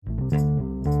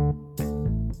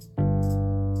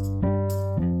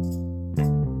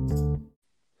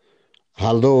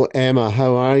Hello, Emma.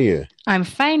 How are you? I'm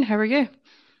fine. How are you?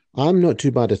 I'm not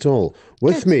too bad at all.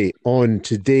 With Good. me on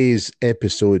today's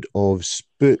episode of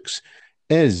Spooks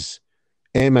is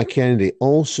Emma Kennedy,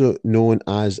 also known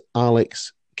as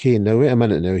Alex Kane. Now, wait a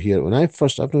minute now here.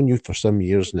 I've known you for some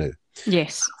years now.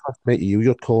 Yes. I met you,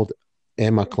 you're called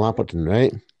Emma Clapperton,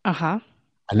 right? Uh-huh.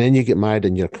 And then you get married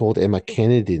and you're called Emma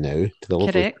Kennedy now to the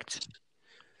lovely. Correct.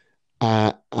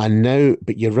 And now,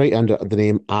 but you're right under the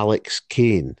name Alex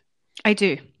Kane. I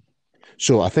do.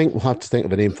 So I think we'll have to think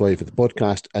of a name for you for the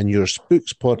podcast, and your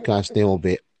Spooks podcast name will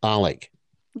be Alec.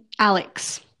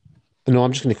 Alex. No,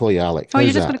 I'm just going to call you Alec. Oh, you're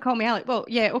How's just going that? to call me Alex. Well,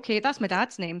 yeah, okay. That's my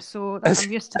dad's name, so Is,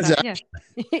 I'm used to is that.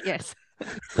 Yeah. Yes.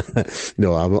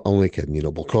 no, I'm only kidding.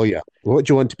 We'll call you. What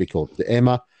do you want to be called? The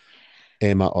Emma,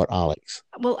 or Alex?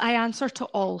 Well, I answer to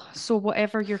all, so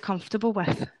whatever you're comfortable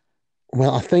with.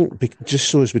 Well, I think just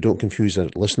so as we don't confuse our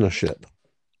listenership,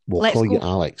 we'll Let's call you go.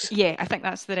 Alex. Yeah, I think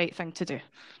that's the right thing to do.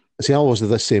 See, I always have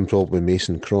this same problem with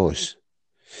Mason Cross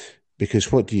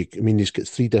because what do you? I mean, he's got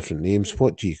three different names.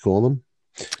 What do you call them?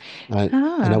 And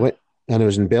I Ah. went and I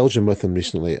was in Belgium with him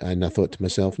recently, and I thought to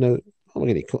myself, now, what am I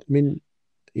going to call? I mean,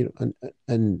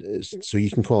 so you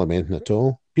can call him anything at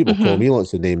all. People call Mm-hmm. me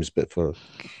lots of names, but for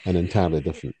an entirely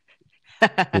different,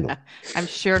 you know. I'm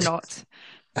sure not.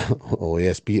 Oh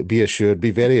yes, be assured,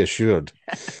 be very assured.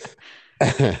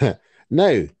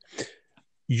 Now,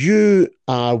 you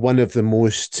are one of the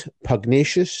most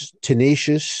pugnacious,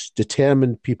 tenacious,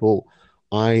 determined people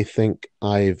I think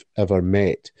I've ever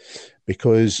met,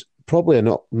 because probably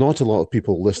not a lot of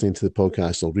people listening to the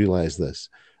podcast will realize this,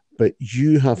 but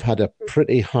you have had a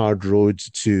pretty hard road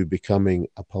to becoming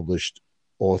a published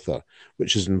author,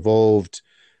 which has involved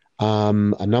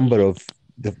a number of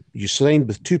you signed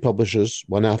with two publishers,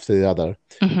 one after the other,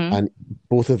 Mm-hmm. and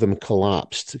both of them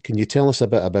collapsed. Can you tell us a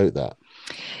bit about that?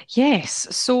 Yes.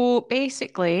 So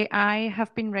basically, I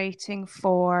have been writing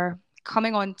for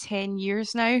coming on 10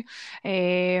 years now.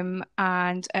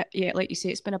 And yeah, like you say,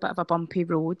 it's been a bit of a bumpy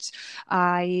road.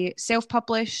 I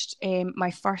self-published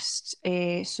my first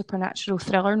supernatural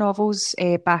thriller novels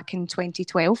back in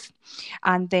 2012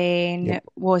 and Yeah. then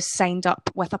was signed up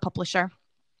with a publisher.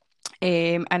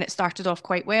 And it started off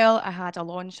quite well. I had a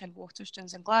launch in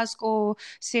Waterstones in Glasgow.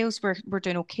 Sales were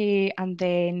doing okay, and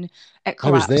then it I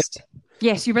was there. collapsed.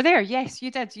 Yes, you were there. Yes, you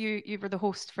did. You were the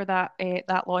host for that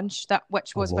launch, that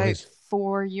which I was about was.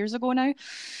 4 years ago now.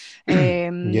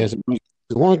 Yes.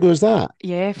 As long ago as that.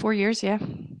 Yeah, 4 years. Yeah,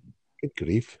 Good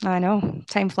grief. I know.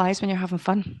 Time flies when you're having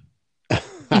fun.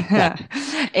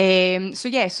 So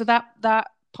yeah, so that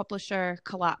publisher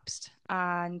collapsed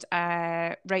and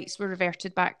rights were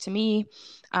reverted back to me,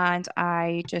 and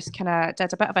I just kind of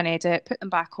did a bit of an edit, put them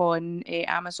back on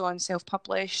Amazon,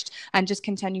 self-published, and just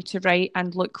continued to write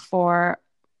and look for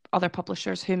other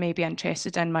publishers who may be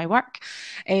interested in my work.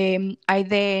 I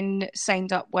then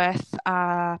signed up with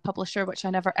a publisher, which I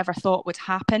never ever thought would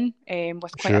happen,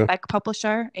 with quite a Sure. big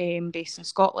publisher based in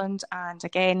Scotland. And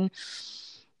again,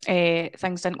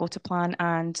 things didn't go to plan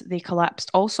and they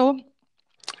collapsed also.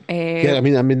 Yeah, Uh,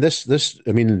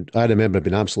 I remember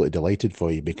being absolutely delighted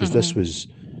for you because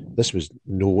mhm. this was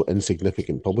no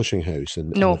insignificant publishing house,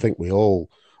 and I No, think all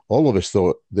of us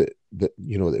thought that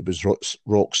it was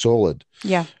rock solid,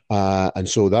 yeah, and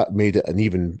so that made it an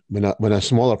even when a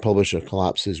smaller publisher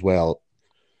collapses, well,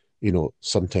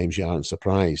 sometimes you aren't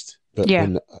surprised, but yeah.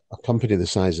 when a company the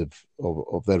size of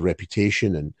their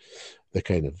reputation and the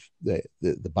kind of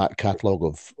the back catalogue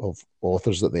of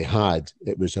authors that they had,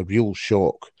 it was a real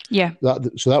shock. Yeah,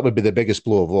 That would be the biggest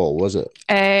blow of all, was it?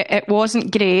 it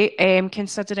wasn't great,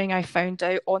 considering I found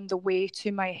out on the way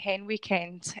to my hen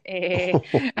weekend No.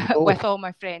 with all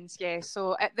my friends. Yeah,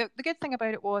 so the good thing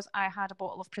about it was I had a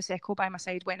bottle of Prosecco by my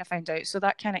side when I found out, so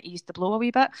that kind of eased the blow a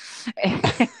wee bit.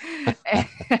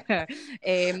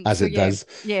 As So it yeah, does.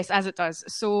 yes, as it does.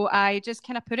 So I just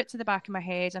kind of put it to the back of my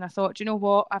head, and I thought, you know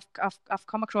what, I've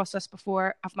come across this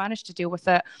before. I've managed to deal with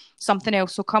it. Something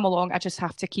else will come along. I just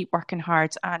have to keep working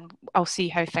hard, and I'll see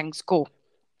how things go.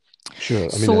 Sure.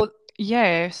 So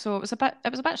yeah, so it was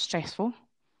a bit stressful.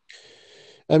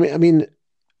 I mean,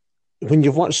 when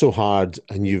you've worked so hard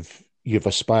and you've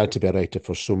aspired to be a writer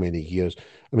for so many years.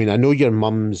 I mean, I know your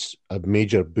mum's a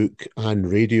major book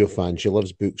and radio fan. She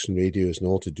loves books and radios and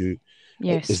all to do.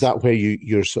 Is Yes. that where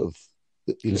your sort of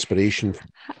inspiration for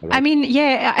I writing? mean,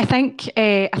 yeah, I think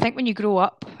when you grow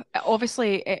up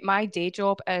obviously, my day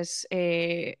job is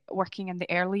working in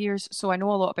the early years, so I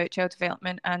know a lot about child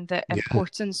development and the Yeah.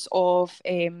 importance of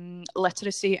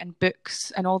literacy and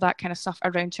books and all that kind of stuff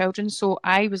around children. So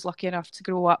I was lucky enough to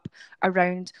grow up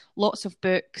around lots of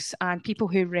books and people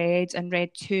who read and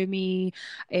read to me.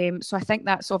 So I think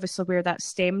that's obviously where that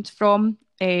stemmed from.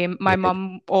 My Right.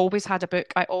 mum always had a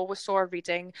book. I always saw her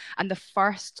reading. And the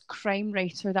first crime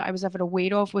writer that I was ever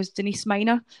aware of was Denise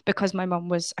Miner, because my mum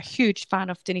was a huge fan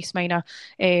of Denise Miner,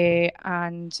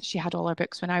 and she had all her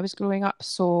books when I was growing up.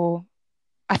 So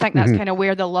I think that's Mhm. kind of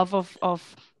where the love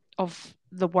of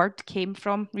the word came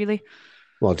from, really.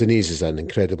 Well, Denise is an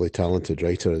incredibly talented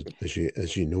writer, as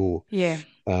you know, Yeah.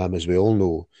 as we all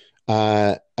know.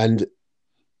 And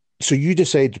so you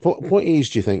decide, what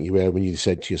age do you think you were when you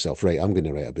said to yourself, right, I'm going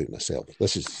to write a book myself. I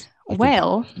can do.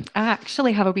 Well, I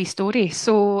actually have a wee story.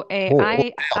 So Oh,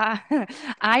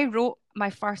 I wrote my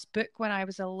first book when I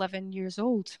was 11 years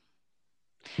old.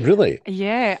 really?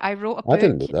 Yeah, I wrote a I book.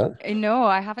 didn't know that. No,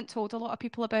 I haven't told a lot of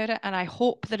people about it, and I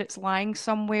hope that it's lying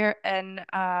somewhere in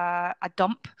a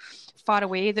dump far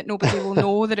away that nobody will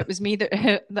know that it was me that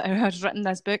that has written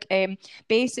this book.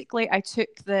 Basically, I took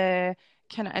the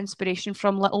kind of inspiration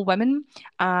from Little Women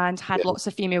and had Yeah. lots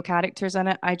of female characters in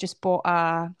it. I just bought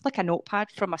a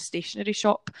notepad from a stationery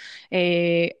shop.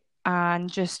 And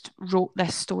just wrote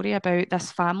this story about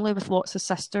this family with lots of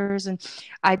sisters, and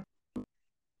I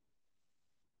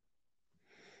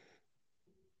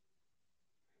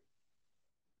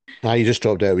Ah, you just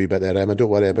dropped out a wee bit there, Emma. Don't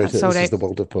worry about it. that's all This is right. the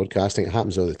world of podcasting. It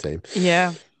happens all the time.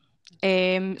 Yeah.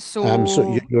 So So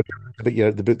you were telling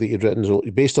about the book that you'd written, so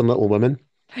based on Little Women.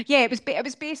 yeah, it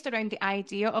was based around the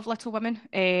idea of Little Women,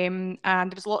 and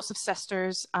there was lots of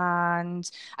sisters, and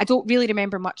I don't really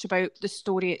remember much about the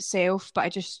story itself, but I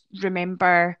just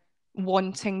remember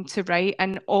wanting to write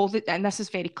and this is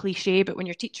very cliche, but when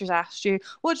your teachers asked you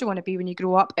what do you want to be when you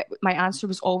grow up, my answer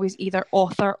was always either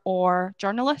author or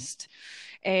journalist.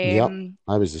 Yep, Um,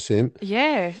 I was the same.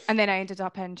 yeah, and then I ended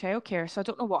up in childcare, so I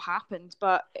don't know what happened,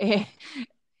 but yeah,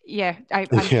 I'm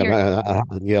Yeah, here.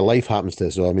 yeah, life happens to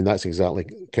us. So I mean, that's exactly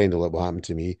kind of like what happened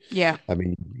to me. Yeah, I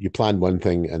mean, you plan one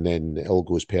thing and then it all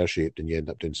goes pear-shaped and you end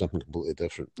up doing something completely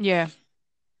different. yeah.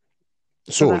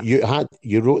 So So that.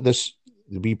 you wrote this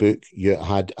wee book. You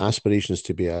had aspirations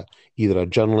to be either a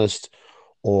journalist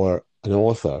or an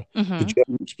author. Did Mhm. you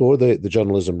ever explore the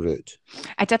journalism route?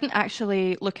 I didn't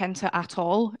actually look into it at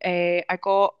all. I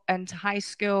got into high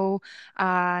school,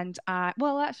 and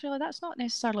well, that's not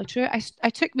necessarily true. I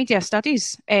took media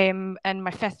studies in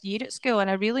my fifth year at school, and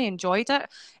I really enjoyed it.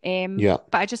 Yeah.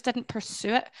 But I just didn't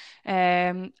pursue it.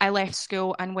 I left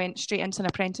school and went straight into an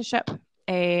apprenticeship,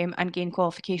 and gained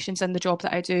qualifications in the job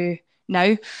that I do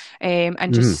now,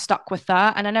 and just Hmm. stuck with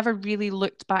that. And I never really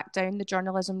looked back down the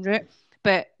journalism route.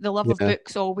 But the love of Yeah.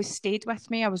 books always stayed with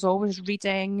me. I was always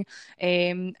reading,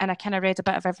 and I kind of read a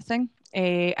bit of everything.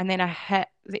 And then I hit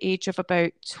the age of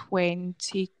about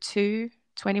 22,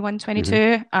 21, Hmm.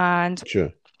 22, and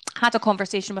Sure. had a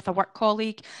conversation with a work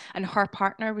colleague, and her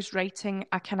partner was writing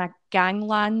a kind of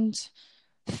gangland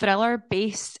thriller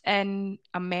based in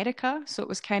America. So it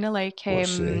was kind of like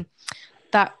Let's see.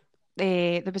 that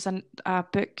there was a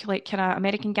book like kind of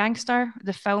American Gangster,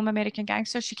 the film American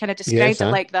Gangster. She kind of Yes, described it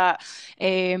huh? like that,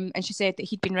 and she said that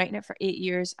he'd been writing it for 8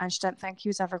 years and she didn't think he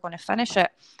was ever going to finish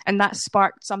it. And that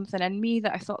sparked something in me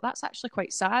that I thought that's actually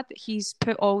quite sad that he's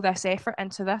put all this effort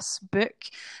into this book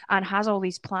and has all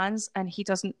these plans and he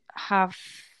doesn't have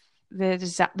the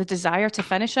desire to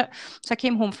finish it. So I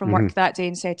came home from Hmm. work that day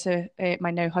and said to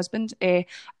my now husband,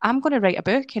 "I'm going to write a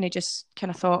book." And he just kind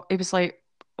of thought it was like,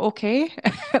 "Okay,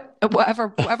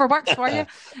 whatever works for you."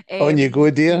 On you go,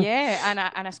 dear. Yeah,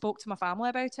 and I spoke to my family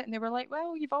about it, and they were like,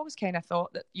 "Well, you've always kind of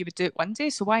thought that you would do it one day,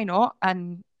 so why not?"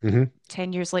 And Hmm.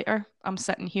 10 years later, I'm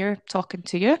sitting here talking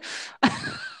to you.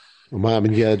 Well, I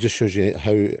mean, yeah, it just shows you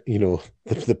how,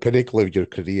 the pinnacle of your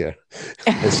career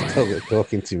is still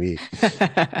talking to me.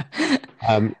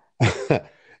 Um,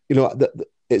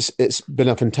 it's been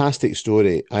a fantastic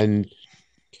story, and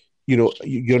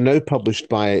you're now published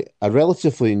by a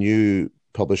relatively new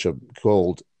publisher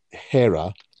called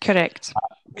Hera. Correct.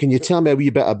 Can you tell me a wee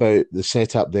bit about the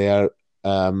setup there,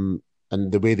 and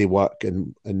the way they work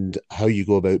and how you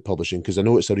go about publishing? Because I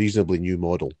know it's a reasonably new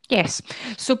model. Yes.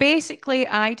 So basically,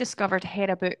 I discovered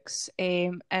Hera Books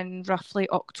in roughly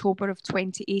October of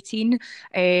 2018.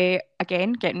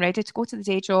 Again, getting ready to go to the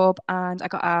day job, and I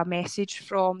got a message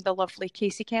from the lovely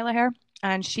Casey Kelleher,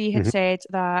 and she had Hmm. said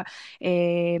that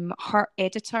her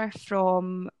editor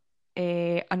from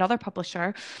another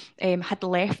publisher had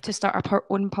left to start up her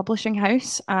own publishing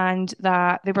house, and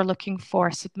that they were looking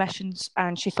for submissions,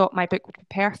 and she thought my book would be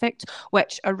perfect,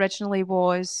 which originally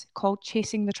was called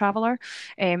Chasing the Traveller,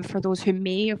 for those who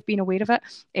may have been aware of it.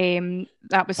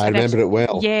 That was I remember it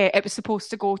well. yeah, it was supposed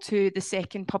to go to the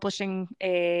second publishing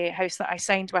house that I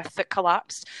signed with that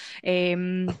collapsed.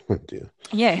 Oh, dear.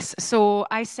 Yes, so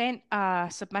I sent a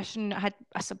submission. I had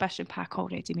a submission pack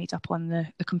already made up on the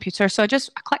computer. So I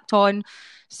clicked on,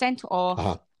 sent it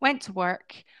off, went to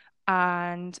work,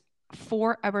 and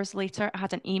 4 hours later, I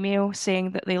had an email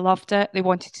saying that they loved it. They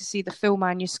wanted to see the full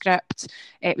manuscript.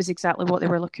 It was exactly what they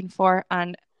were looking for.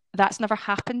 And that's never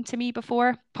happened to me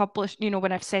before. Published,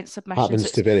 when I've sent submissions.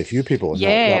 Happens to very few people.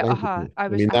 Yeah, I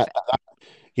mean,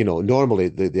 normally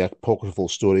the apocryphal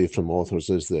story from authors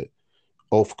is that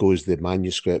off goes the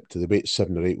manuscript. They wait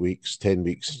 7 or 8 weeks, 10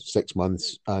 weeks, 6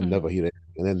 months, and never hear anything.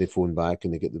 And then they phone back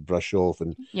and they get the brush off,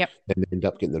 and then they end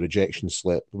up getting the rejection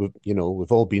slip.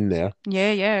 We've all been there.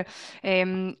 Yeah.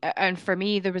 And for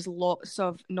me, there was lots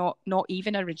of not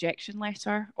even a rejection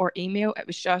letter or email. It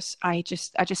was just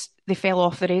they fell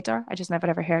off the radar. I just never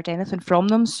ever heard anything from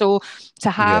them. So to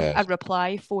have a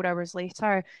reply 4 hours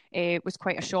later was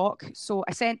quite a shock. So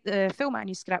I sent the full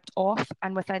manuscript off,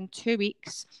 and within 2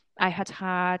 weeks, I had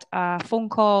a phone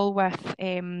call with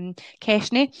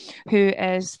Keshni, who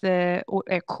is the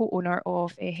co-owner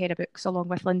of Hera Books, along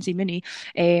with Lindsay Mooney,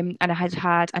 and I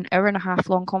had an hour-and-a-half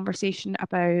long conversation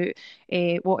about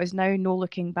what is now No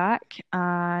Looking Back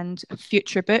and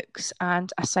future books,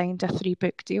 and I signed a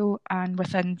 3-book deal, and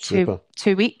within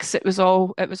two weeks it was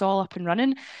all up and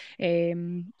running.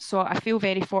 So I feel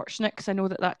very fortunate, because I know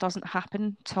that doesn't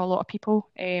happen to a lot of people.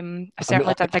 I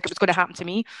certainly didn't think it was going to happen to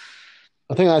me.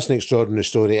 I think that's an extraordinary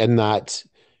story in that,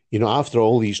 after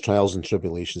all these trials and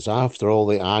tribulations, after all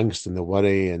the angst and the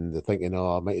worry and the thinking,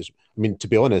 to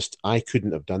be honest, I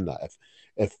couldn't have done that.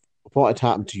 If what had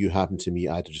happened to you happened to me,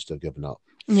 I'd just have given up.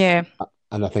 Yeah.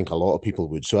 And I think a lot of people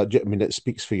would. So, it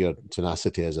speaks for your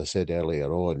tenacity, as I said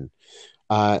earlier on.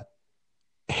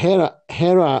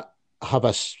 Hera have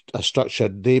a structure.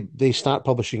 They start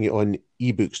publishing it on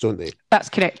ebooks, don't they? That's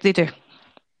correct. They do.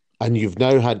 And you've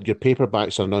now had your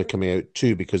paperbacks are now coming out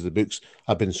too, because the books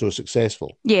have been so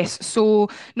successful. Yes, so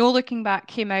No Looking Back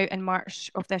came out in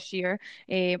March of this year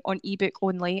on ebook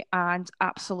only, and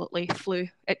absolutely flew.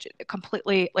 It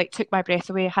completely took my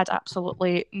breath away. I had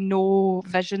absolutely no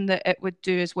vision that it would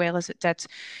do as well as it did.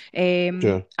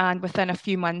 Sure. And within a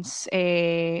few months,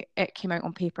 it came out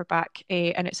on paperback,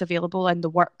 and it's available in the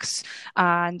works.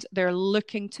 And they're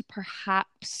looking to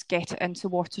perhaps get it into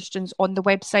Waterstones on the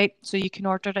website, so you can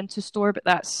order it into store, but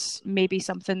that's maybe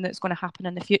something that's going to happen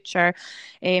in the future.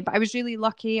 But I was really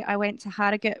lucky. I went to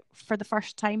Harrogate for the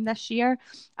first time this year,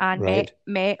 and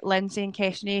met Lindsay and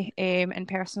Keshni in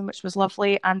person, which was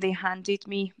lovely. And they handed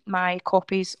me my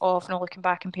copies of No Looking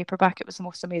Back in paperback. It was the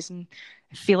most amazing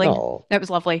feeling. Oh. It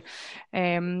was lovely.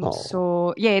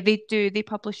 So yeah, they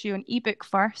publish you an ebook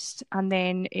first, and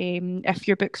then if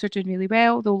your books are doing really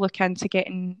well, they'll look into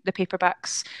getting the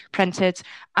paperbacks printed.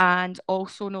 And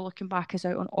also No Looking Back is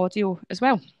out on audio as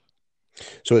well.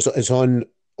 So it's on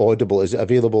Audible. Is it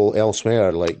available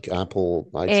elsewhere, like Apple,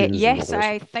 iTunes? Yes,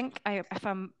 I think, if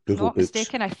I'm Google not Books.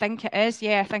 mistaken, I think it is.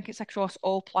 Yeah, I think it's across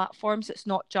all platforms. It's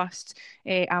not just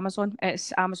Amazon.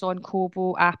 It's Amazon,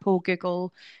 Kobo, Apple,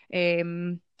 Google,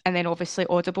 and then obviously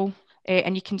Audible.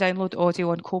 And you can download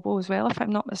audio on Kobo as well, if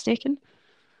I'm not mistaken.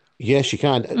 Yes, you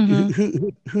can.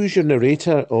 Who's your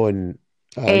narrator on?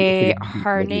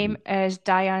 Her name is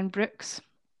Diane Brooks.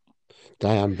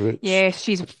 Diane Brooks. Yes,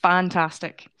 she's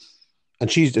fantastic.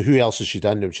 And who else has she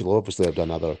done? She'll obviously have done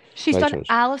other She's writers. done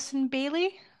Alison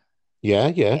Bailey. Yeah.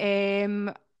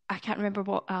 I can't remember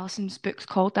what Alison's book's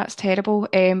called. That's terrible.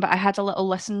 But I had a little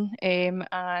listen,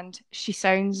 and she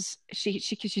sounds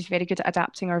she's very good at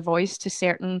adapting her voice to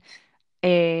certain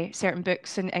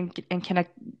books, and kind of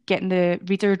getting the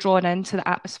reader drawn into the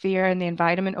atmosphere and the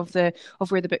environment of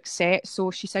where the book's set.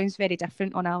 So she sounds very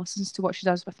different on Alison's to what she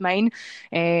does with mine.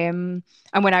 And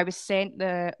when I was sent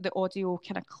the audio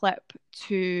kind of clip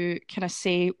to kind of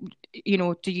say,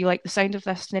 do you like the sound of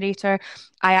this narrator?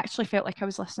 I actually felt like I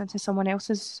was listening to someone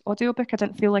else's audiobook. I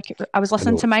didn't feel like I was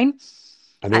listening to mine.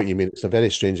 I know what you mean. It's a very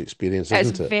strange experience,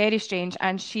 isn't it? It's very strange,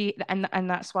 and and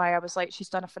that's why I was like, she's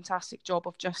done a fantastic job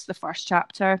of just the first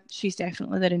chapter. She's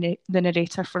definitely the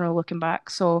narrator for No Looking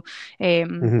Back. So,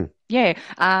 yeah.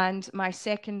 And my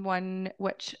second one,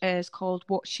 which is called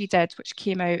What She Did, which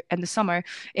came out in the summer,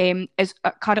 is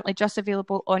currently just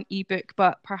available on ebook,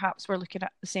 but perhaps we're looking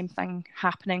at the same thing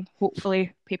happening.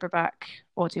 Hopefully, paperback,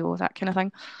 audio, that kind of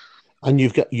thing. And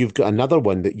you've got another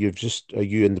one that you've just are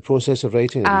you in the process of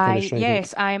writing? Have you finished writing?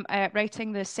 Yes, I'm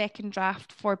writing the second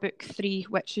draft for book three,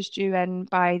 which is due in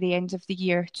by the end of the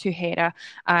year to Hera,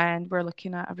 and we're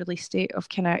looking at a release date of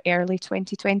kind of early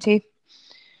 2020.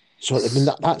 So I mean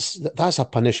that's a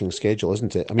punishing schedule,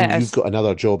 isn't it? I mean, It you've is. got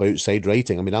another job outside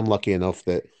writing. I mean, I'm lucky enough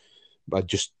that I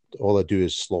just all I do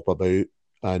is slop about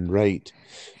and write.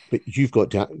 But you've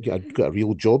got a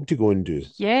real job to go and do.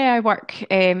 Yeah, I work,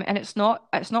 and it's not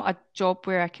a job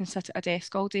where I can sit at a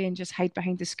desk all day and just hide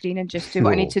behind the screen and just do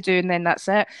what I need No. to do, and then that's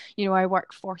it. I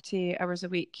work 40 hours a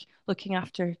week looking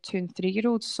after 2 and 3 year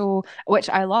olds, so which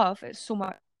I love. It's so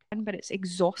much fun, but it's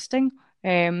exhausting,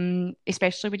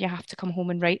 especially when you have to come home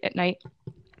and write at night,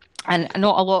 and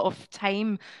not a lot of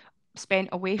time spent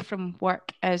away from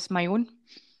work is my own.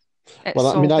 Well,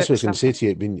 It's I mean, all that's what I book was going to stuff. say to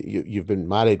you. I mean, you've been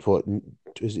married, what,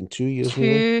 is it 2 years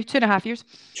nearly? 2.5 years.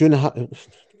 2.5.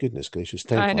 Goodness gracious,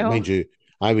 time I flies. know. Mind you,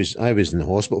 I was in the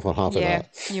hospital for half of Yeah,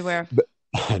 that. you were. But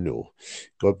I know,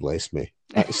 God bless me.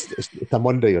 It's a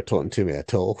wonder you're talking to me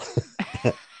at all.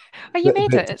 Oh, you But,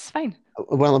 made but it. It's fine.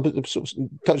 well,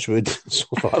 touch wood. So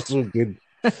far, so good.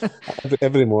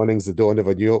 Every morning's the dawn of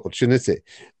a new opportunity.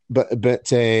 But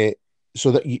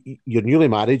so that you're newly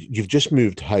married, you've just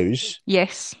moved house.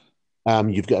 Yes.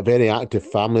 You've got a very active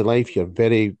family life. You've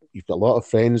got a lot of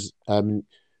friends. And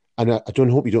I don't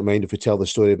hope you don't mind if we tell the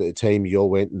story about the time you all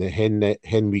went in the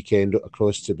hen weekend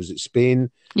across to, was it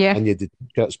Spain? Yeah. And you had the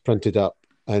t-shirts printed up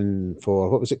and for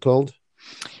what was it called?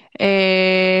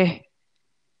 Uh,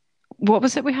 what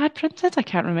was it we had printed? I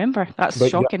can't remember. That's But yeah,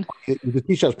 shocking. the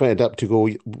t-shirts printed up to go.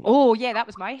 Oh, yeah, that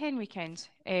was my hen weekend.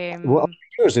 What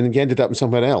yours? And then you ended up in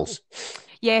somewhere else.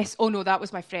 Yes. Oh no, that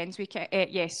was my friend's weekend.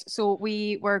 Yes. So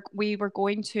we were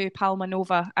going to Palma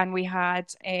Nova, and we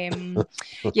had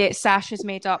yeah, sashes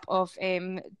made up of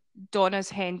Donna's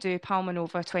Hen Do Palma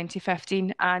Nova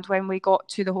 2015. And when we got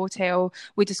to the hotel,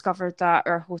 we discovered that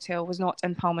our hotel was not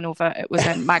in Palma Nova; it was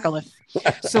in Magaluf.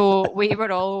 So we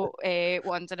were all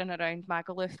wandering around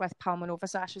Magaluf with Palma Nova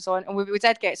sashes on, and we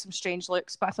did get some strange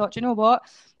looks. But I thought, you know what?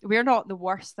 We're not the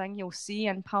worst thing you'll see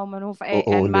in Palma Nova,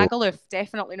 Oh in no, Magaluf,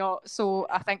 definitely not. So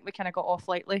I think we kind of got off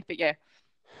lightly, but yeah.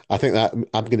 I think that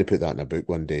I'm going to put that in a book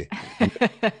one day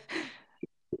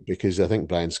because I think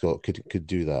Brian Scott could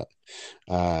do that.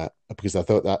 Because I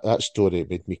thought that story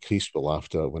made me crease with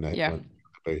laughter when I Yeah, went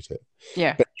about it.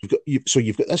 yeah. But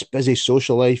you've got this busy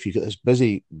social life, you've got this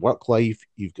busy work life,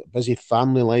 you've got busy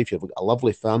family life, you've got a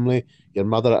lovely family. Your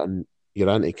mother and your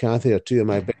auntie Kathy are two of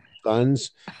my big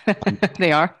fans. And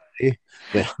They are.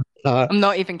 they are, I'm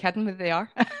not even kidding, but they are.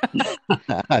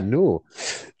 I know.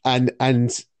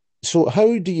 And so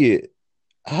how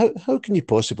can you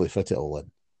possibly fit it all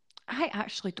in? I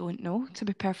actually don't know, to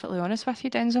be perfectly honest with you,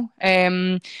 Denzel.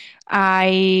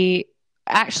 I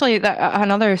actually that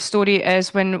another story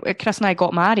is when Chris and I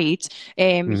got married.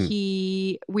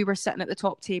 Mhm. We were sitting at the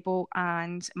top table,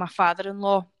 and my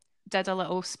father-in-law did a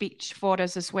little speech for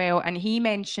us as well, and he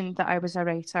mentioned that I was a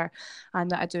writer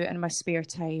and that I do it in my spare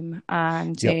time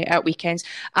and Yep. at weekends.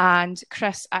 And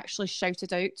Chris actually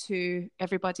shouted out to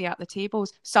everybody at the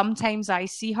tables, "Sometimes I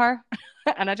see her."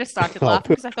 And I just started Oh, laughing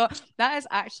because I thought that is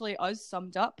actually us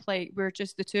summed up. Like, we're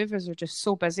just, the two of us are just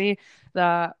so busy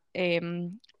that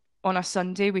on a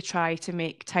Sunday we try to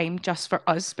make time just for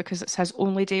us because it's his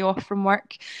only day off from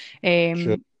work.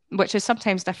 sure. Which is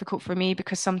sometimes difficult for me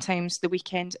because sometimes the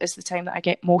weekend is the time that I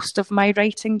get most of my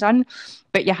writing done,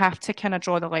 but you have to kind of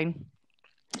draw the line.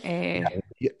 Uh,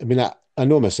 Yeah, I mean, I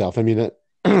know myself. I mean,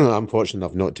 I'm fortunate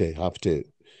enough not to have to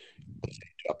do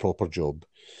a proper job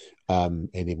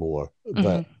anymore. mhm.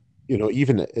 But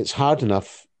even it's hard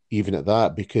enough even at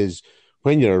that because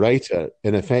when you're a writer,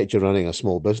 in effect, you're running a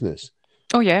small business.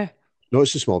 Oh yeah, Not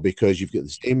so small because you've got the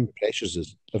same pressures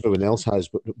as everyone else has,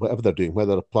 but whatever they're doing,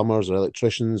 whether they're plumbers or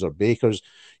electricians or bakers,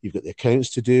 you've got the accounts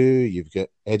to do, you've got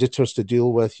editors to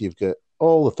deal with, you've got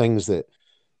all the things that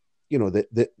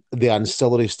the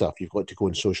ancillary stuff. You've got to go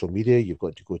on social media, you've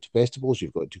got to go to festivals,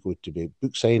 you've got to go to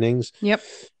book signings, yep.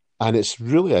 and it's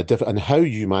really a different. And how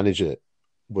you manage it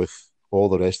with all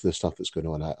the rest of the stuff that's going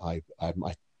on,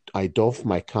 I doff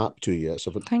my cap to you. It's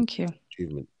an Thank you.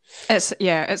 achievement. It's a bit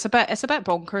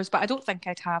bonkers, but I don't think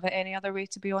I'd have it any other way,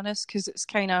 to be honest, because it's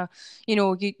kind of, you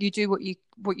do what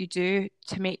you do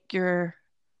to make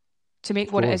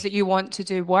Of what it is course. that you want to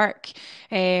do work.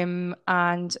 And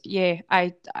yeah,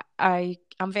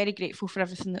 I'm very grateful for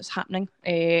everything that's happening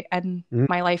in Mhm.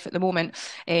 my life at the moment.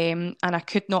 And I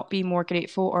could not be more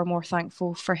grateful or more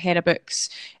thankful for Hera Books.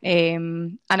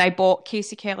 And I bought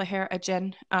Casey Kelleher a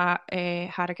gin at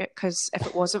Harrogate because if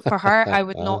it wasn't for her, I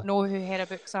would not know who Hera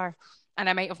Books are. And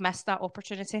I might have missed that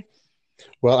opportunity.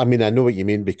 Well, I mean, I know what you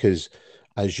mean because,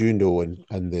 as you know, and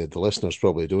the listeners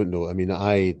probably don't know, I mean,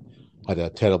 I had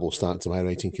a terrible start to my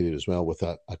writing career as well with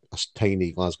a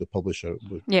tiny Glasgow publisher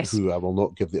Yes. who I will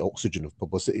not give the oxygen of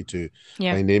publicity to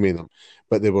Yeah. by naming them,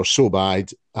 but they were so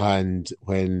bad. And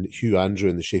when Hugh Andrew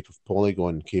in the shape of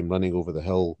Polygon came running over the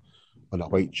hill on a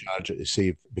white charger to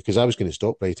save, because I was going to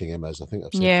stop writing him, as I think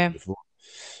I've said to Yeah. you before,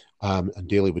 and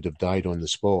Daly would have died on the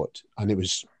spot. And it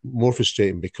was more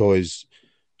frustrating because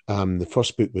the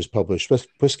first book was published.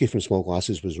 Whiskey from Small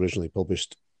Glasses was originally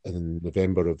published in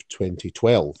November of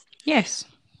 2012. Yes.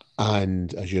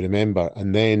 And as you remember,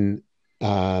 and then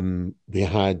we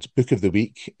had Book of the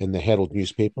Week in the Herald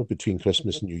newspaper between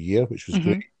Christmas and New Year, which was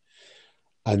great.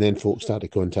 Mm-hmm. And then folks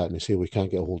started contacting me, say, we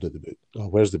can't get a hold of the book. Oh,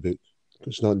 where's the book?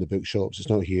 It's not in the bookshops. It's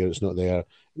not here. It's not there. It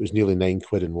was nearly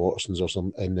 £9 in Watson's or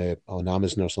some on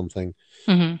Amazon or something.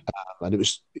 Mm-hmm. And it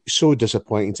was so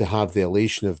disappointing to have the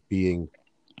elation of being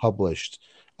published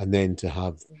and then to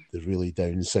have the really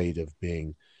downside of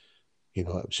being, it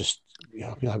was just,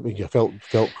 I mean, I felt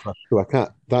crushed. So I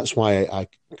can't. That's why I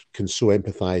can so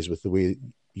empathise with the way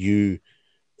you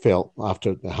felt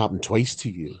after it happened twice to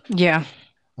you. Yeah.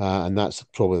 And that's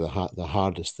probably the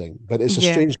hardest thing. But it's a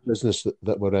Yeah. strange business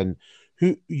that we're in.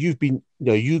 Who you've been,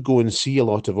 you go and see a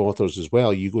lot of authors as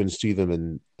well. You go and see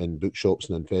them in bookshops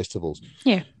and in festivals.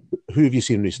 Yeah. Who have you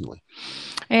seen recently?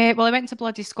 Well, I went to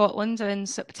Bloody Scotland in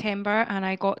September and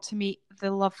I got to meet the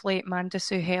lovely Manda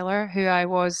Suheller, who I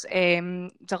was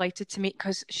delighted to meet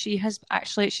because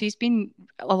she's been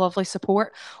a lovely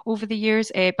support over the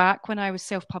years. Back when I was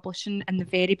self-publishing in the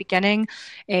very beginning,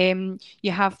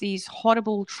 you have these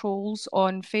horrible trolls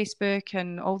on Facebook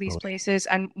and all these places,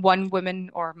 and one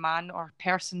woman or man or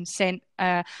person sent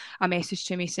a message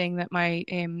to me saying that my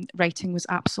writing was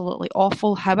absolutely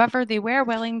awful. However, they were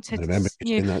willing to, I remember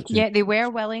saying that too. they were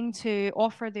willing to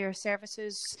offer their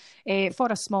services for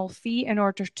a small fee in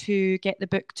order to get the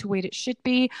book to where it should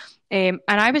be. And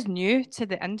I was new to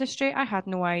the industry. I had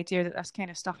no idea that this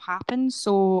kind of stuff happened.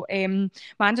 So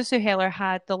Manda Suheller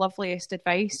had the loveliest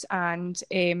advice, and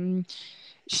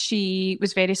she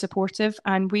was very supportive,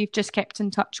 and we've just kept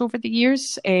in touch over the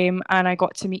years. And I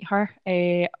got to meet her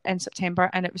in September,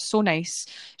 and it was so nice.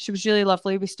 She was really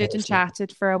lovely. We stood and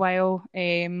chatted for a while.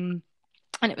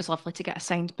 And it was lovely to get a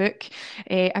signed book.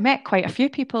 I met quite a few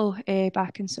people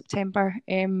back in September,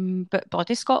 but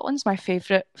Bloody Scotland's my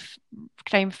favourite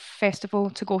crime festival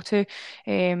to go to.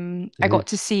 I got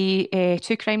to see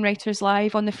two crime writers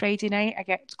live on the Friday night. I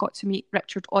got to meet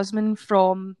Richard Osman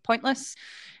from Pointless.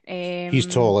 He's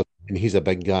tall and he's a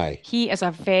big guy. He is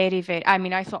a very, very, I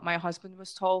mean, I thought my husband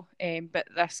was tall, but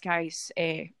this guy's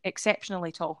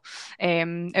exceptionally tall.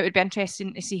 It would be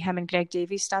interesting to see him and Greg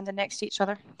Davies standing next to each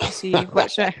other to see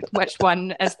which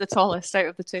one is the tallest out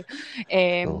of the two.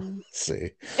 Let's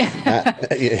see.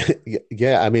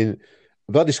 I mean,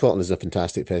 Bloody Scotland is a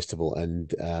fantastic festival,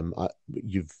 and I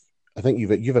think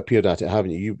you've appeared at it,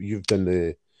 haven't you? You've done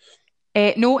the.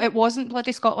 No, it wasn't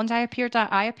Bloody Scotland I appeared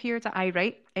at. I appeared at I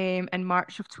Write in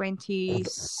March of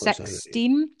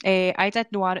 2016. I did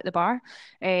Noir at the Bar.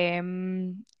 I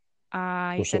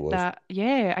did that.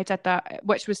 Yeah, I did that,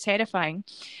 which was terrifying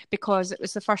because it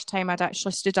was the first time I'd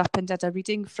actually stood up and did a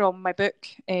reading from my book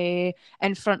in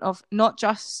front of not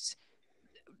just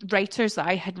writers that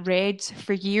I had read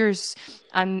for years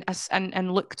and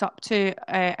looked up to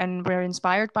and were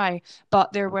inspired by,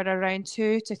 but there were around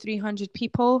 200 to 300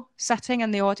 people sitting in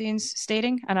the audience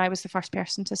staring, and I was the first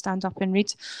person to stand up and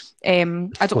read. I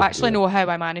don't actually know how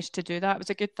I managed to do that. It was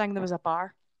a good thing there was a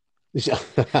bar.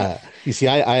 You see,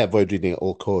 I avoid reading at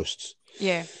all costs.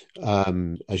 Yeah.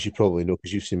 As you probably know,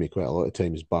 because you've seen me quite a lot of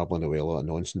times babbling away a lot of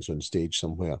nonsense on stage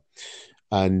somewhere,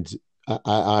 and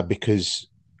I because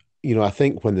I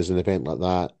think when there's an event like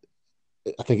that,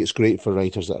 I think it's great for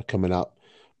writers that are coming up.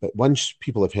 But once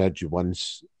people have heard you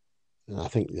once, I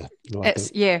think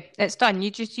it's done.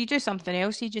 You do something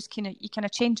else. You just kind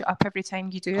of change it up every time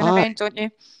you do an event, don't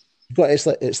you? But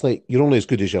it's like you're only as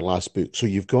good as your last book, so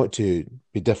you've got to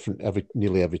be different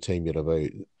nearly every time you're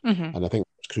about, and I think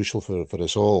it's crucial for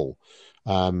us all.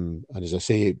 And as I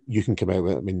say, you can come out.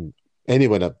 I mean,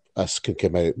 anyone of us can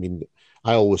come out. I mean,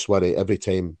 I always worry every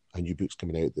time a new book's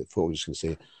coming out that folks can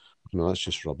say, "No, that's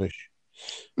just rubbish."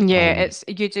 Yeah,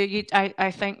 you do.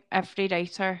 I think every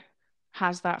writer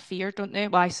has that fear, don't they?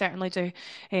 Well, I certainly do.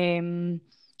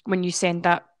 When you send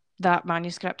that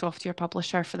manuscript off to your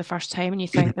publisher for the first time and you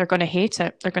think they're going to hate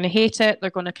it, they're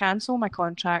going to cancel my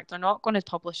contract, they're not going to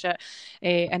publish it,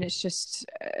 and it's just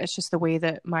the way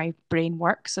that my brain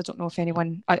works. I don't know if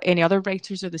any other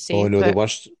writers are the same. Oh no,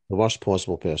 the worst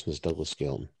possible person is Douglas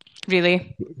Skelton.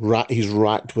 Really? He's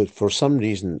racked with, for some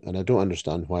reason, and I don't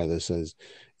understand why this is,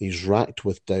 he's racked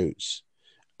with doubts.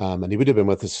 And he would have been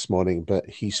with us this morning, but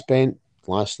he spent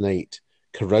last night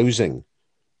carousing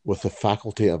with the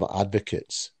Faculty of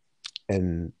Advocates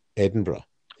in Edinburgh.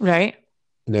 Right.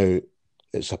 Now,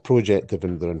 it's a project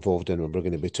they're involved in, and we're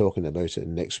going to be talking about it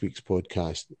in next week's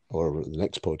podcast or the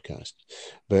next podcast.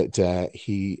 But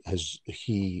he has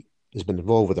been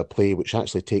involved with a play which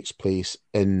actually takes place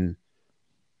in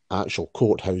actual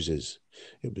courthouses.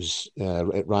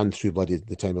 It ran through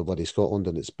the time of Bloody Scotland,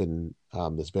 and it's been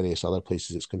there's various other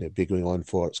places it's going to be going on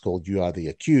for. It's called You Are the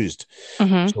Accused.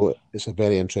 Mm-hmm. So it's a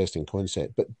very interesting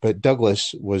concept. But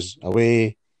Douglas was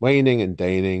away wining and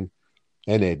dining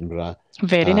in Edinburgh.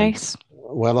 Very nice.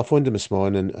 Well, I phoned him this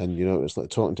morning, and it was like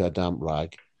talking to a damp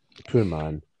rag. Poor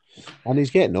man, and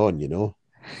he's getting on. He's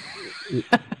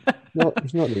not.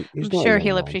 I'm sure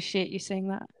he'll appreciate you saying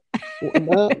that.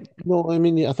 No, I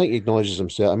mean, I think he acknowledges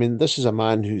himself. I mean, this is a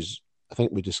man who's, I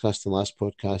think we discussed in the last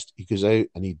podcast, he goes out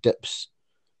and he dips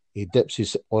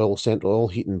his central oil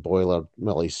heating boiler,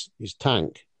 well, his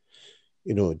tank,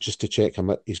 just to check how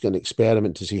much, he's going to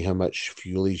experiment to see how much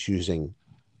fuel he's using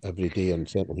every day on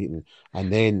central heating.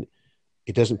 And then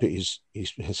he doesn't put his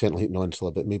central heating on until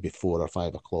about maybe 4 or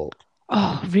 5 o'clock.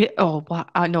 Oh,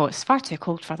 no, it's far too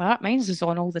cold for that. Mine's is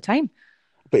on all the time.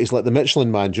 But he's like the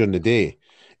Michelin man during the day.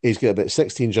 He's got about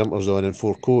 16 jumpers on and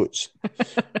 4 coats.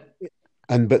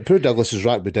 But poor Douglas is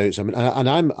racked with doubts. I mean, and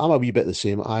I'm a wee bit the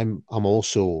same. I'm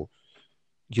also,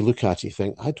 you look at it, you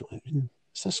think,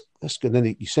 is this good? And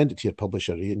then you send it to your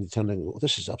publisher and you turn and go,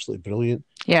 this is absolutely brilliant.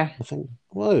 Yeah. I think,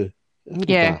 wow, how did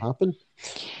that happen?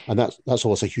 And that's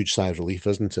always a huge sigh of relief,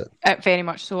 isn't it? Very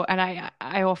much so. And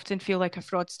I often feel like a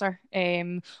fraudster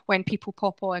when people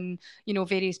pop on,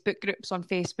 various book groups on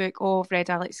Facebook. Oh, I've read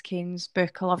Alex Kane's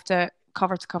book. I loved it,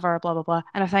 cover to cover, blah, blah, blah.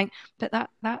 And I think, but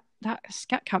that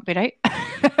can't be right.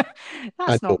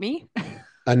 That's not me.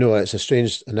 I know, it's a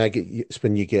strange, and it's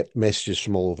when you get messages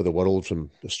from all over the world, from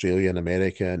Australia and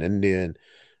America and India,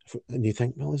 and you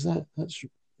think, well,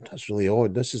 that's really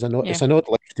odd. It's an odd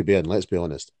life to be in, let's be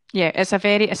honest. Yeah, it's a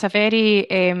very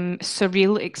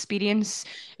surreal experience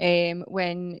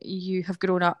when you have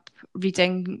grown up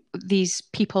reading these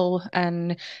people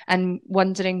and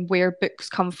wondering where books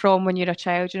come from when you're a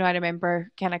child. I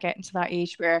remember kind of getting to that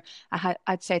age where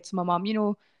I'd said to my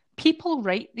mum, people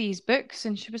write these books,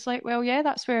 and she was like, well, yeah,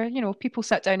 that's where people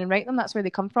sit down and write them. That's where they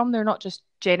come from. They're not just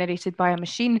generated by a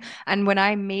machine. And when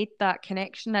I made that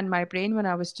connection in my brain when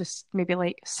I was just maybe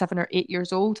like 7 or 8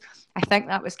 years old, I think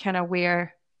that was kind of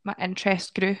where my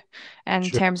interest grew in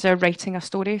terms of writing a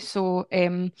story. So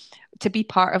to be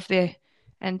part of the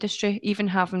industry, even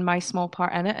having my small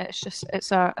part in it,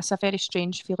 it's a very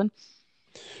strange feeling.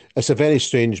 It's a very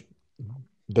strange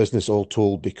business, all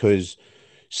told, because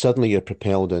suddenly you're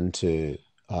propelled into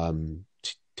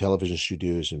television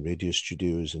studios and radio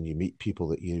studios, and you meet people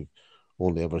that you've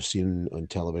only ever seen on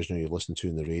television or you listen to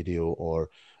in the radio, or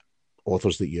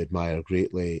authors that you admire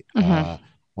greatly. Mm-hmm.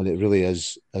 And it really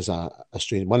is a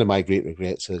strange. One of my great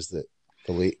regrets is that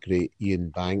the late, great Ian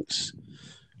Banks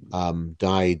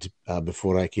died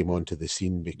before I came onto the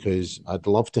scene, because I'd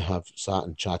love to have sat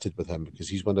and chatted with him, because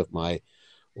he's one of my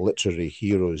literary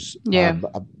heroes. Yeah.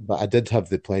 But I did have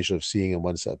the pleasure of seeing him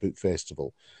once at a book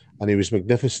festival, and he was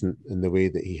magnificent in the way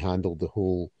that he handled the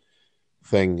whole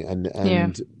thing.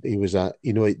 And he was a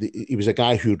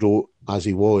guy who wrote as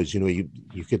he was. You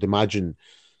could imagine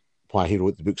why he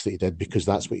wrote the books that he did, because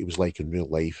that's what he was like in real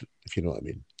life, if you know what I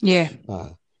mean. Yeah.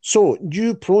 So,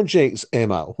 new projects,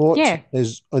 Emma. What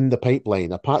is on the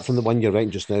pipeline apart from the one you're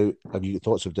writing just now? Have you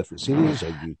thoughts of different series?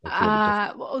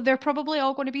 Well, they're probably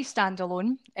all going to be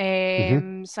standalone,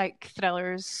 psych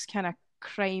thrillers, kind of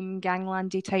crime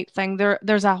ganglandy type thing.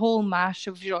 There's a whole mash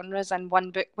of genres in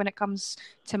one book when it comes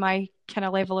to my kind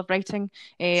of level of writing.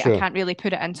 I can't really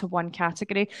put it into one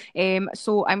category.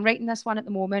 So I'm writing this one at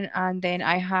the moment, and then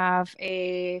I have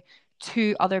 2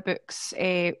 other books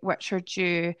which are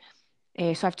due. So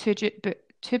I have two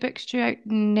books due out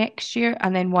next year,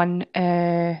 and then one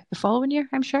the following year,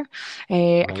 I'm sure.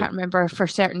 Right. I can't remember for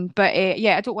certain, but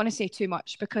I don't want to say too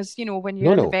much, because when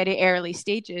you're in the very early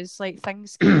stages, like,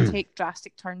 things can take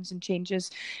drastic turns and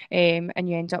changes, and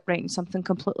you end up writing something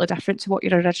completely different to what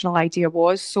your original idea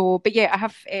was. So, but I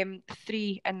have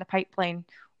 3 in the pipeline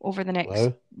over the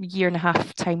next year and a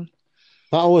half time.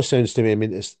 That always sounds to me, I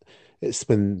mean, it's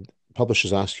when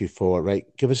publishers ask you for, right,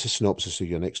 give us a synopsis of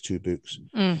your next 2 books.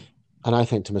 And I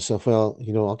think to myself, well,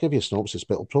 I'll give you a synopsis,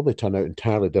 but it'll probably turn out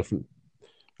entirely different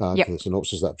to the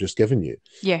synopsis that I've just given you.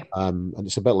 Yeah. And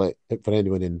it's a bit like, for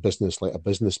anyone in business, like a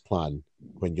business plan,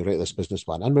 when you write this business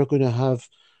plan, and we're going to have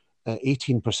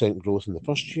 18% growth in the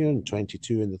first year and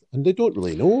 22 and they don't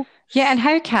really know. Yeah, and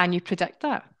how can you predict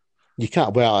that? You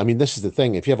can't. Well, I mean, this is the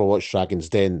thing. If you ever watch Dragon's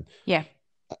Den, Yeah.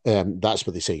 that's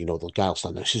what they say. The guy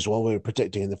stand there says, "Well, we're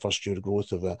predicting in the first year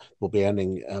growth of we'll be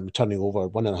earning turning over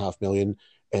 1.5 million.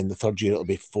 In the third year, it'll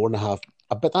be 4.5."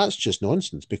 But that's just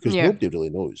nonsense because Yeah. nobody really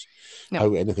knows No.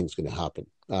 how anything's going to happen.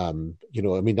 I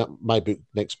mean, my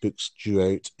next book's due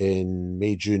out in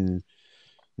May, June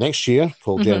next year,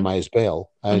 called Jeremiah's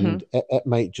Bell, and it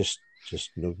might just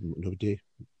nobody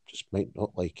just might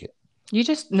not like it. You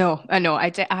just no, I know.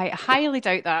 I highly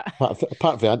doubt that.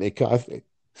 Apart from Auntie Cathy.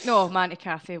 No, Auntie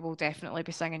Cathy will definitely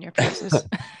be singing your praises.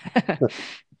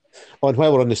 Oh, and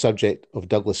while we're on the subject of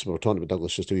Douglas, we were talking about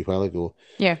Douglas just a wee while ago.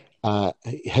 Yeah.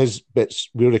 His bits.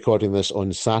 We're recording this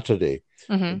on Saturday.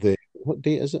 What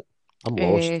date is it? I'm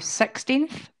lost.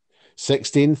 16th.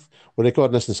 16th. We're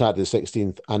recording this on Saturday the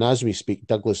 16th, and as we speak,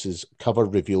 Douglas's cover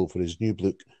reveal for his new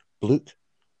book.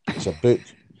 It's a book.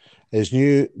 His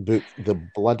new book, The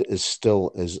Blood Is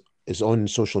Still, is on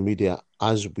social media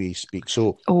as we speak.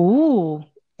 So, even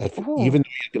though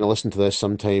you're going to listen to this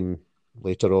sometime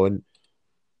later on,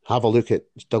 have a look at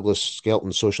Douglas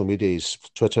Skelton's social media, his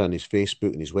Twitter and his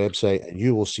Facebook and his website, and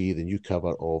you will see the new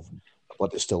cover of The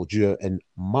Blood Is Still due in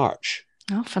March.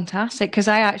 Oh, fantastic. Because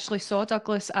I actually saw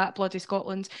Douglas at Bloody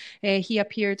Scotland. He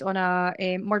appeared on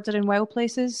a Murder in Wild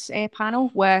Places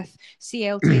panel with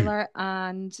C.L. Taylor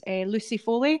and Lucy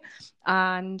Foley.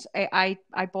 And I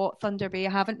bought Thunder Bay.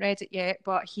 I haven't read it yet,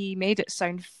 but he made it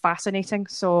sound fascinating.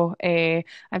 So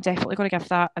I'm definitely going to give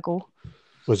that a go.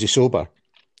 Was he sober?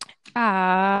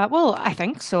 Well, I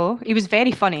think so. He was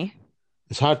very funny.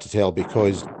 It's hard to tell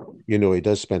because, he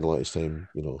does spend a lot of his time,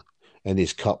 in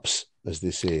his cups, as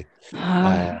they say.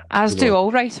 As do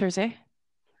all writers, eh?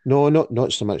 No,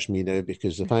 not so much me now,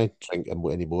 because if I drink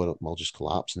anymore, I'll just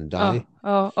collapse and die.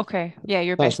 Oh, okay. Yeah,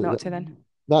 you're best not to then.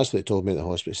 That's what they told me at the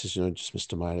hospital. It says, just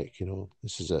Mr. Marek,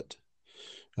 this is it.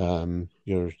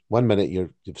 You're 1 minute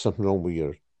you have something wrong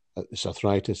with it's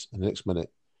arthritis, and the next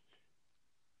minute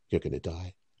you're going to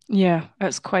die. Yeah,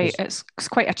 it's quite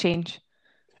a change.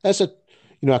 I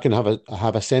can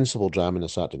have a sensible drama on a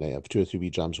Saturday night. I have 2 or 3 wee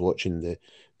drams watching the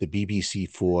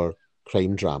BBC4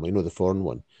 crime drama, the foreign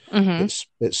one. It's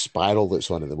Spiral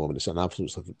that's on at the moment.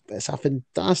 It's a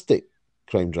fantastic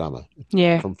crime drama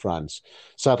from France.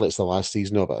 Sadly, it's the last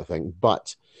season of it, I think,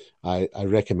 but I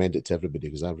recommend it to everybody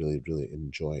because I really, really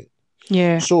enjoy it.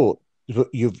 Yeah. So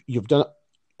you've done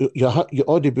your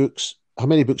audiobooks. How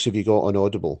many books have you got on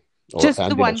Audible? Just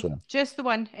the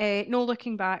one. No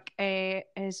Looking Back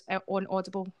is on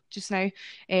Audible just now,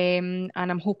 and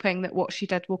I'm hoping that What She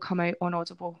Did will come out on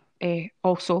Audible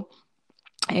also.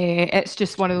 It's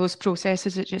just one of those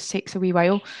processes. It just takes a wee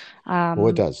while.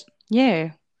 It does.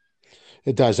 Yeah.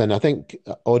 It does, and I think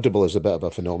Audible is a bit of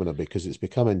a phenomenon because it's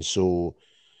becoming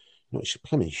it's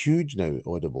becoming huge now,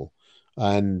 Audible,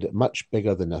 and much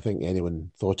bigger than I think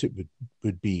anyone thought it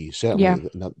would be. Certainly,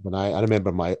 when I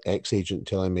remember my ex-agent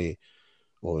telling me,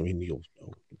 you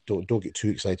don't get too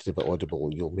excited about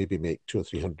Audible. You'll maybe make £200 or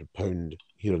 £300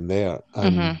 here and there,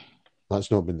 and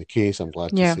that's not been the case. I'm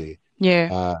glad to say.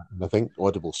 Yeah. And I think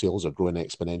Audible sales are growing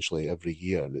exponentially every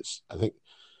year, and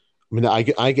I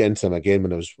get into them again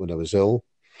when I was ill,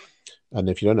 and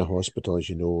if you're in a hospital, as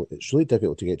you know, it's really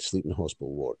difficult to get to sleep in a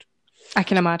hospital ward. I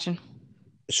can imagine.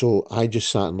 So I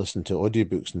just sat and listened to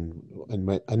audiobooks, and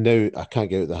now I can't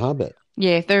get out of the habit.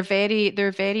 Yeah, they're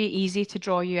very easy to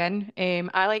draw you in.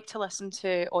 I like to listen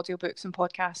to audiobooks and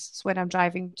podcasts when I'm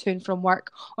driving to and from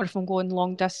work or if I'm going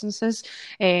long distances.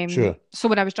 Sure. So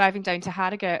when I was driving down to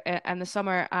Harrogate in the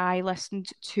summer, I listened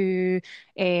to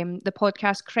the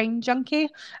podcast Crime Junkie,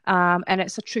 and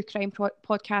it's a true crime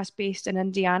podcast based in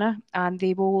Indiana, and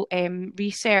they will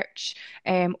research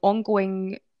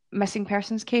ongoing missing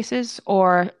persons cases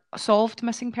or solved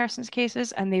missing persons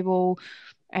cases, and they will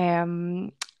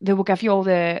give you all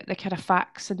the kind of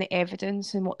facts and the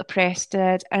evidence and what the press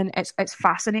did, and it's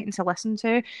fascinating to listen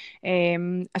to.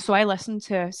 So I listened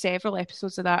to several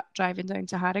episodes of that driving down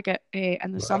to Harrogate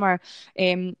in the summer,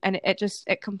 and it just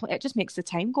makes the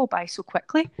time go by so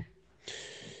quickly.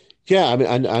 Yeah, I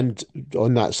mean, and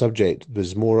on that subject,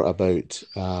 there's more about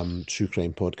true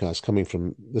crime podcasts coming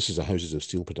from. This is a Houses of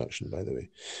Steel production, by the way,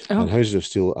 and Houses of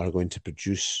Steel are going to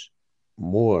produce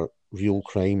more real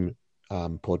crime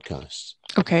podcasts.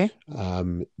 Okay.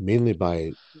 Mainly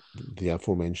by the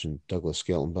aforementioned Douglas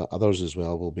Skelton, but others as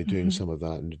well will be doing some of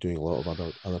that and doing a lot of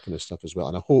other kind of stuff as well.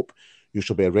 And I hope you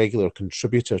shall be a regular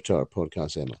contributor to our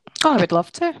podcast, Emma. Oh, I would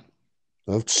love to.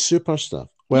 That's super stuff.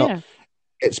 Well,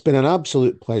 It's been an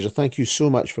absolute pleasure. Thank you so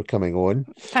much for coming on.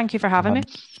 Thank you for having me.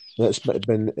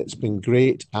 It's been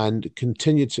great and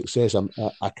continued success.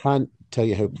 I can't tell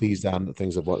you how pleased I am that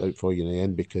things have worked out for you in the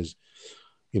end, because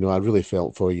I really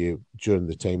felt for you during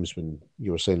the times when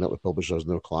you were signing up with publishers and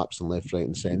they were collapsing left, right,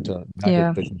 and centre. I had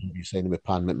Yeah. visions of you signing with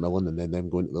Pan Macmillan and then them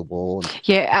going to the wall.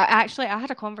 Yeah, I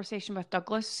had a conversation with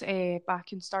Douglas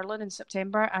back in Stirling in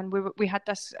September, and we had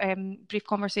this brief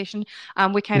conversation,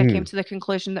 and we kind of came to the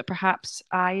conclusion that perhaps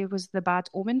I was the bad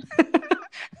omen. Oh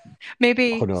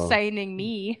Maybe no. signing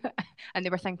me, and they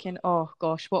were thinking, "Oh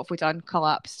gosh, what have we done?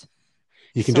 Collapsed."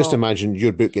 You can just So, imagine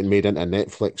your book getting made into a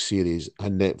Netflix series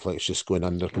and Netflix just going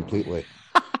under completely.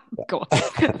 God,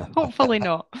 hopefully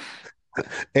not.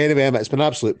 Anyway, Emma, it's been an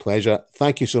absolute pleasure.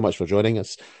 Thank you so much for joining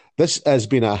us. This has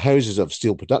been a Houses of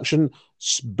Steel production.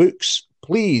 Books,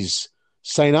 please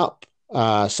sign up,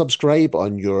 subscribe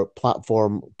on your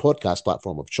podcast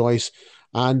platform of choice,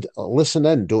 and listen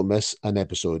in. Don't miss an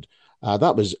episode.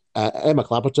 That was Emma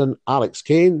Clapperton, Alex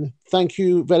Kane. Thank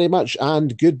you very much,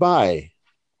 and goodbye.